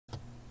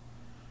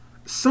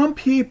Some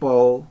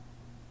people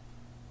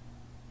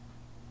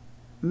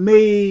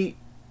may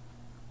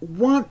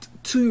want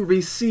to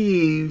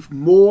receive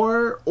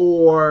more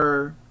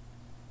or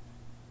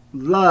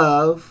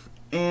love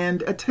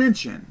and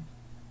attention.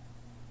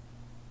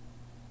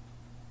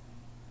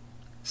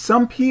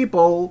 Some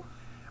people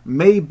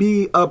may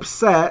be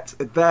upset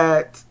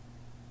that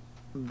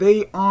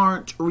they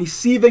aren't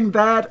receiving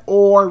that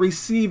or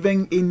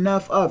receiving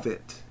enough of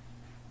it.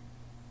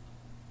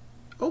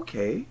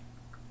 Okay.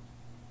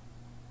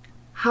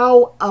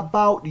 How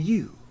about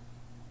you?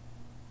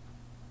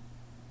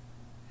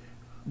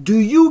 Do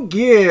you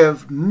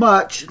give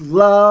much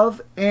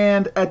love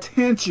and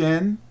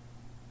attention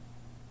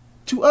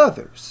to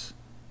others?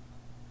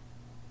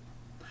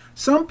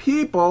 Some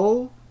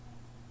people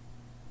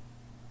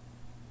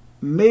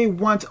may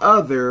want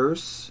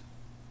others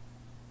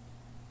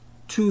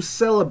to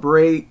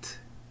celebrate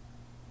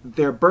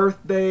their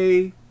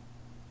birthday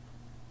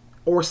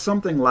or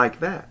something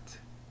like that.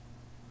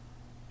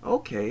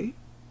 Okay.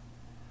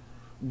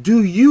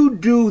 Do you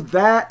do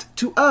that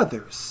to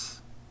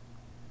others?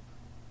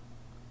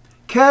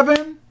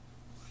 Kevin,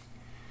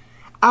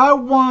 I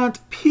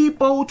want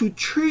people to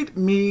treat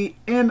me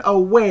in a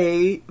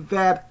way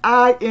that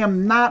I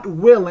am not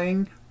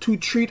willing to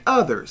treat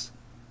others.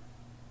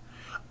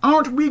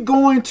 Aren't we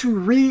going to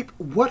reap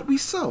what we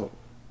sow?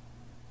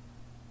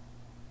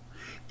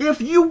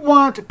 If you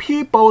want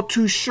people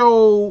to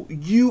show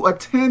you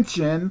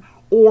attention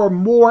or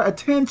more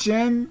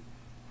attention,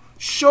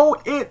 show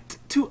it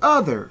to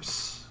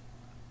others.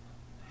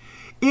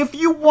 If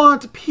you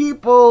want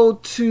people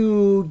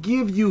to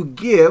give you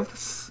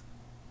gifts,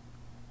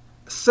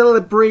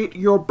 celebrate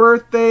your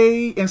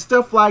birthday and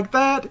stuff like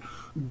that,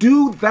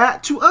 do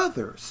that to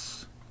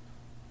others.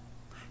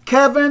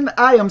 Kevin,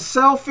 I am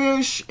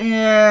selfish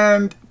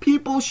and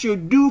people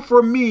should do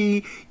for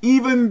me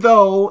even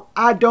though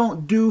I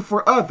don't do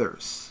for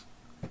others.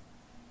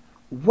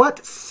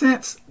 What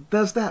sense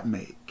does that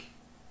make?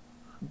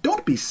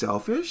 Don't be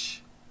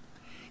selfish.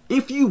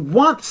 If you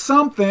want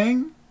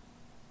something,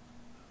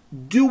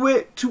 do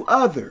it to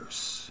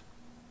others.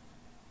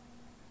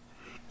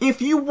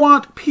 If you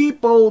want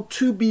people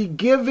to be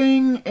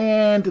giving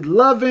and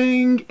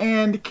loving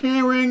and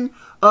caring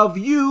of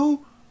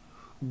you,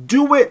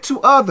 do it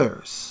to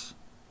others.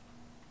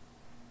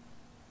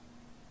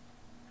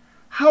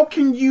 How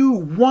can you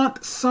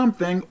want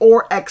something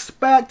or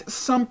expect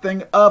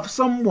something of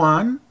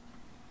someone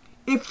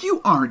if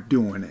you aren't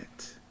doing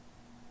it?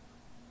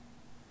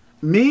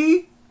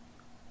 Me?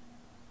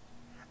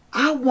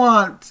 I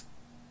want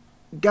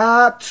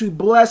God to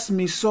bless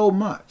me so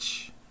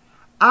much.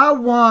 I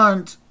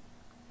want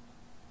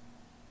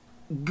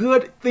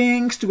good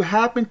things to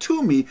happen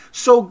to me.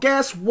 So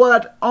guess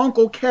what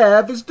Uncle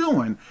Kev is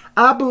doing?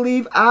 I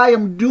believe I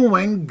am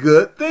doing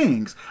good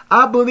things.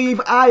 I believe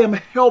I am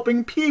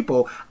helping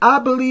people. I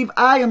believe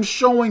I am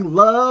showing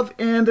love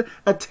and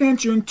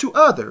attention to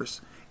others.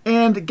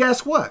 And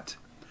guess what?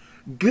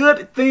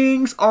 Good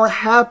things are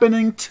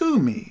happening to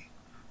me.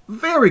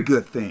 Very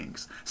good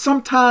things.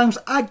 Sometimes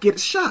I get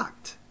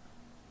shocked.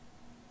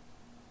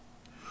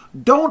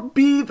 Don't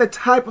be the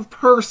type of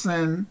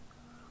person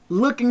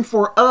looking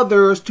for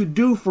others to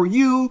do for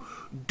you.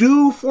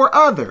 Do for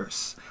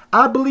others.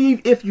 I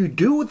believe if you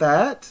do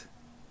that,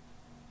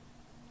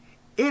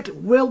 it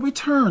will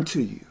return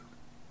to you.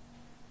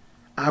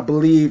 I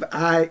believe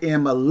I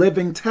am a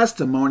living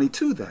testimony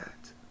to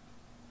that.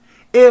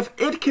 If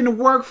it can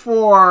work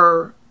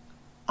for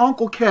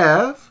Uncle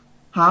Kev,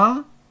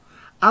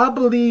 I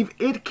believe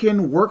it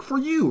can work for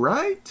you,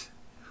 right?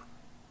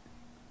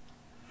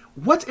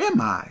 What am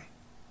I?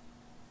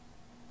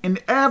 An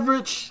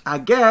average, I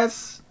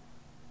guess,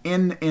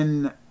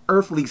 in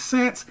earthly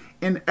sense,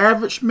 an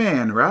average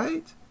man,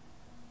 right?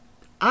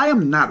 I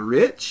am not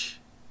rich.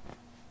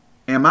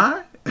 Am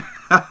I?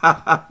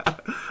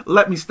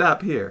 Let me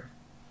stop here.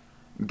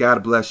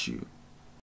 God bless you.